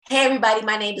Hey, everybody,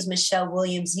 my name is Michelle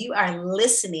Williams. You are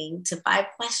listening to Five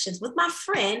Questions with my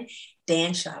friend,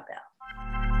 Dan Charbel.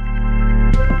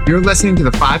 You're listening to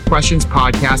the Five Questions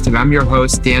podcast, and I'm your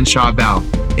host, Dan Charbel.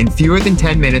 In fewer than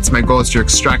 10 minutes, my goal is to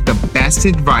extract the best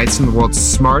advice from the world's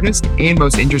smartest and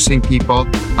most interesting people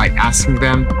by asking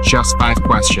them just 5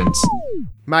 questions.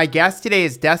 My guest today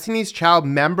is Destiny's Child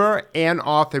member and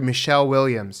author Michelle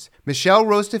Williams. Michelle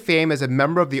rose to fame as a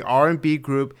member of the R&B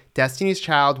group Destiny's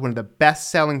Child, one of the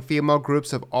best-selling female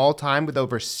groups of all time with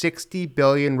over 60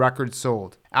 billion records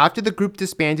sold. After the group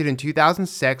disbanded in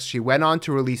 2006, she went on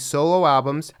to release solo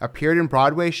albums, appeared in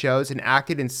Broadway shows, and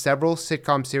acted in several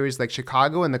sitcom series like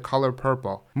Chicago and The Color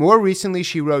Purple. More recently,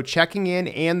 she wrote Checking In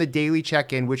and The Daily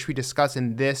Check-In, which we discuss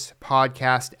in this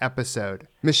podcast episode.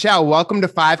 Michelle, welcome to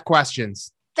 5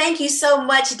 Questions. Thank you so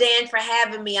much, Dan, for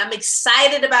having me. I'm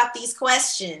excited about these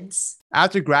questions.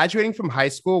 After graduating from high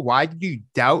school, why did you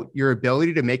doubt your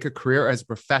ability to make a career as a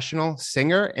professional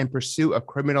singer and pursue a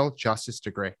criminal justice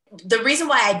degree? The reason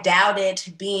why I doubted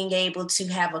being able to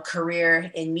have a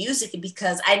career in music is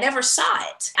because I never saw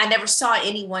it. I never saw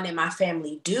anyone in my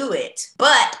family do it.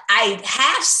 But I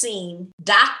have seen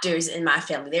doctors in my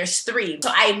family. There's 3. So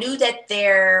I knew that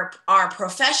there are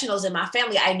professionals in my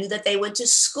family. I knew that they went to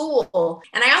school.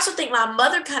 And I also think my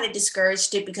mother kind of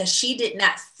discouraged it because she did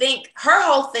not think, her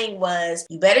whole thing was,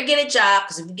 you better get a job,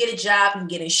 because if you get a job, you can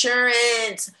get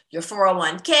insurance, your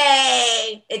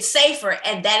 401k, it's safer.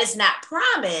 And that is not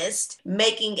promised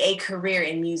making a career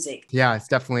in music. Yeah, it's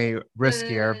definitely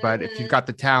riskier, but if you've got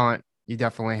the talent, you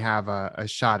definitely have a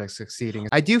shot at succeeding.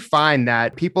 I do find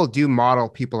that people do model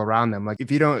people around them. Like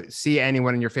if you don't see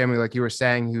anyone in your family, like you were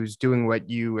saying, who's doing what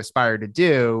you aspire to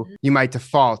do, you might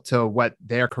default to what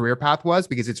their career path was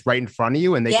because it's right in front of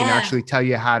you and they can actually tell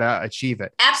you how to achieve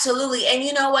it. Absolutely. And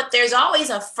you know what? There's always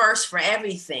a first for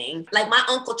everything. Like my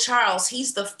Uncle Charles,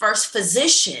 he's the first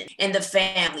physician in the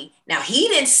family. Now, he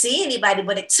didn't see anybody,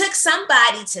 but it took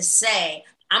somebody to say,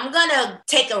 I'm going to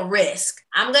take a risk.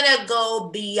 I'm going to go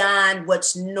beyond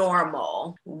what's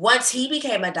normal. Once he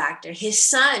became a doctor, his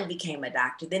son became a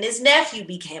doctor, then his nephew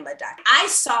became a doctor. I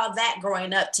saw that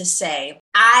growing up to say,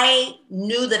 I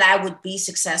knew that I would be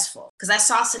successful because I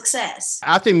saw success.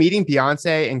 After meeting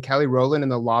Beyonce and Kelly Rowland in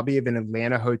the lobby of an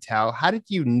Atlanta hotel, how did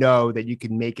you know that you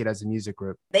could make it as a music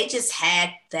group? They just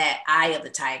had that eye of the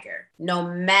tiger. No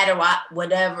matter what,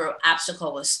 whatever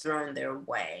obstacle was thrown their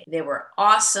way. They were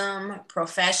awesome,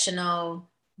 professional,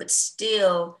 but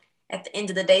still, at the end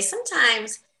of the day,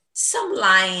 sometimes some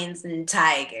lions and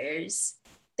tigers,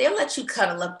 they'll let you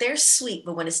cuddle up. They're sweet,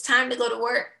 but when it's time to go to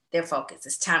work, they're focused.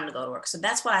 It's time to go to work. So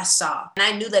that's what I saw. And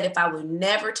I knew that if I were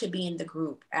never to be in the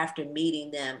group after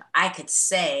meeting them, I could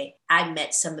say I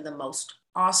met some of the most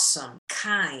awesome,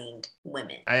 kind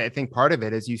women. I think part of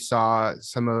it is you saw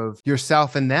some of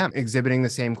yourself in them exhibiting the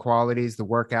same qualities, the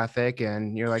work ethic,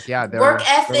 and you're like, yeah, they're work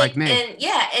ethic like me.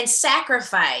 and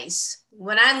sacrifice.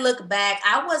 When I look back,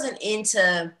 I wasn't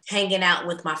into hanging out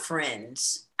with my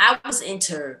friends. I was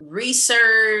into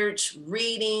research,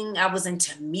 reading. I was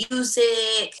into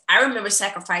music. I remember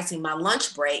sacrificing my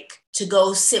lunch break to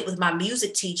go sit with my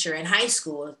music teacher in high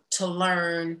school to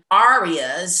learn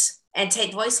arias and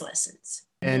take voice lessons.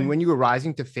 And when you were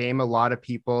rising to fame, a lot of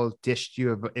people dished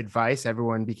you advice.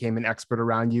 Everyone became an expert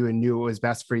around you and knew what was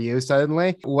best for you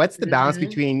suddenly. What's the balance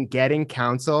between getting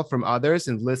counsel from others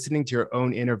and listening to your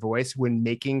own inner voice when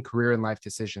making career and life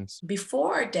decisions?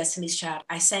 Before Destiny's Child,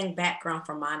 I sang background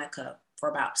for Monica for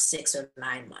about 6 or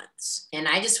 9 months. And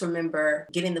I just remember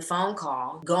getting the phone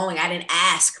call, going, I didn't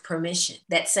ask permission.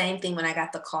 That same thing when I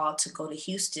got the call to go to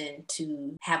Houston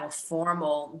to have a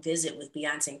formal visit with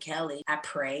Beyonce and Kelly, I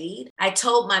prayed. I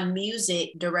told my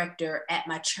music director at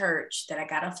my church that I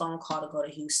got a phone call to go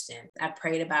to Houston. I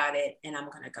prayed about it and I'm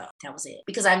gonna go. That was it.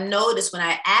 Because I noticed when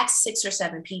I asked 6 or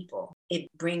 7 people, it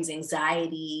brings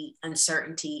anxiety,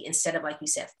 uncertainty, instead of, like you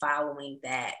said, following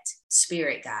that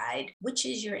spirit guide, which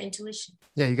is your intuition.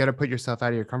 Yeah, you got to put yourself out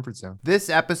of your comfort zone. This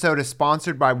episode is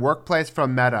sponsored by Workplace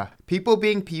from Meta. People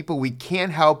being people, we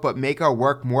can't help but make our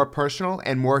work more personal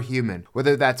and more human.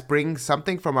 Whether that's bringing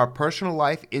something from our personal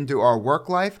life into our work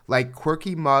life, like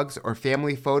quirky mugs or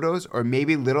family photos, or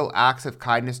maybe little acts of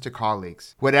kindness to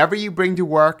colleagues. Whatever you bring to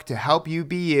work to help you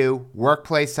be you,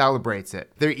 Workplace celebrates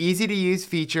it. Their easy-to-use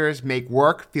features make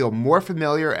work feel more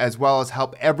familiar as well as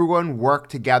help everyone work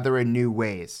together in new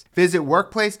ways. Visit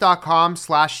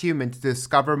workplace.com/human to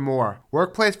discover more.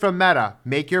 Workplace from Meta.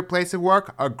 Make your place of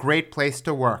work a great place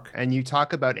to work. And you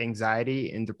talk about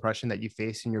anxiety and depression that you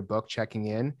face in your book, Checking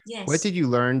In. Yes. What did you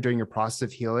learn during your process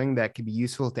of healing that could be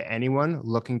useful to anyone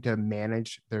looking to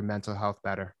manage their mental health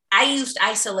better? I I used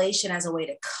isolation as a way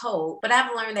to cope, but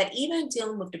I've learned that even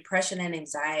dealing with depression and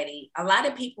anxiety, a lot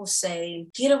of people say,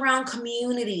 get around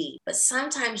community, but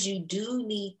sometimes you do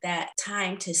need that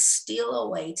time to steal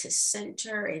away, to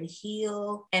center and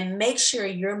heal, and make sure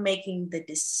you're making the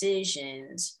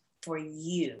decisions for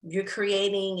you. You're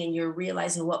creating and you're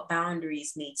realizing what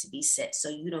boundaries need to be set so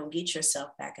you don't get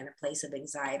yourself back in a place of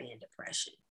anxiety and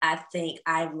depression. I think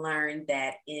I've learned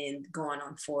that in going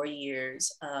on 4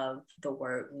 years of the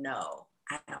word no.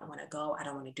 I don't want to go. I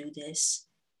don't want to do this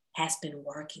has been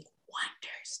working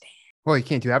wonders, Dan. Well, you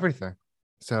can't do everything.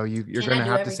 So you're going to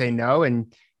have to say no.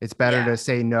 And it's better to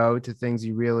say no to things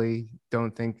you really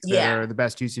don't think that are the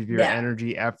best use of your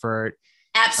energy, effort,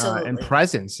 and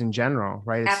presence in general,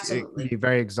 right? It can be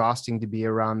very exhausting to be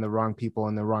around the wrong people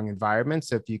in the wrong environment.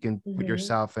 So if you can put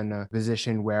yourself in a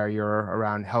position where you're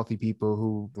around healthy people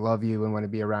who love you and want to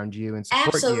be around you and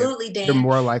support you, Dan. You're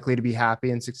more likely to be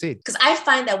happy and succeed. Because I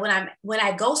find that when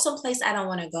I go someplace I don't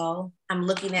want to go, I'm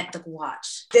looking at the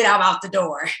watch. Then I'm out the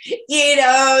door, So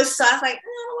I was like, I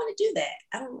don't want to do that.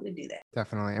 I don't want to do that.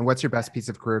 Definitely. And what's your best piece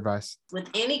of career advice? With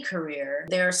any career,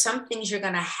 there are some things you're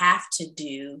going to have to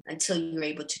do until you're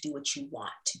able to do what you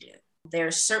want to do. There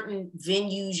are certain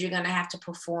venues you're going to have to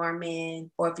perform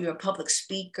in, or if you're a public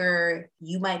speaker,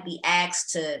 you might be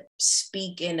asked to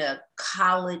speak in a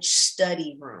college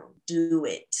study room. Do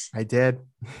it. I did.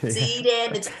 See,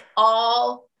 Dan, it's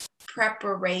all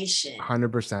preparation.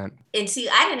 100%. And see,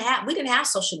 we didn't have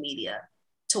social media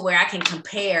to where I can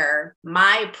compare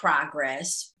my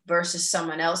progress versus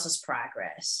someone else's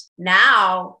progress.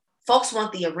 Now, folks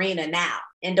want the arena now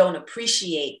and don't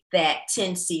appreciate that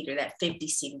 10-seater, that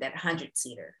 50-seater, that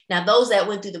 100-seater. Now, those that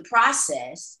went through the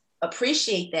process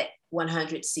appreciate that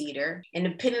 100-seater, and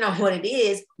depending on what it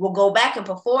is, will go back and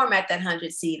perform at that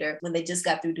 100-seater when they just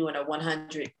got through doing a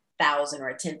 100,000 or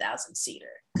a 10,000-seater.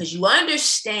 Because you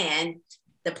understand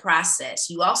the process.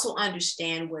 You also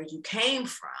understand where you came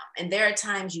from. And there are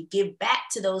times you give back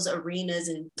to those arenas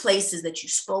and places that you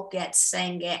spoke at,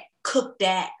 sang at, cooked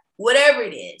at, whatever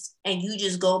it is. And you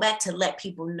just go back to let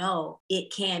people know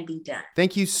it can be done.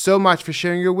 Thank you so much for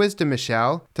sharing your wisdom,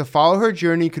 Michelle. To follow her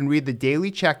journey, you can read the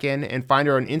Daily Check-In and find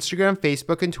her on Instagram,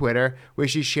 Facebook, and Twitter, where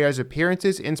she shares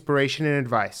appearances, inspiration, and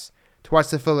advice. To watch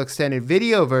the full extended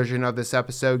video version of this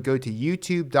episode, go to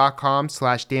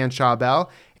youtube.com/Dan Schaubel.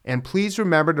 And please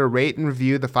remember to rate and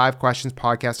review the 5 Questions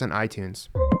podcast on iTunes.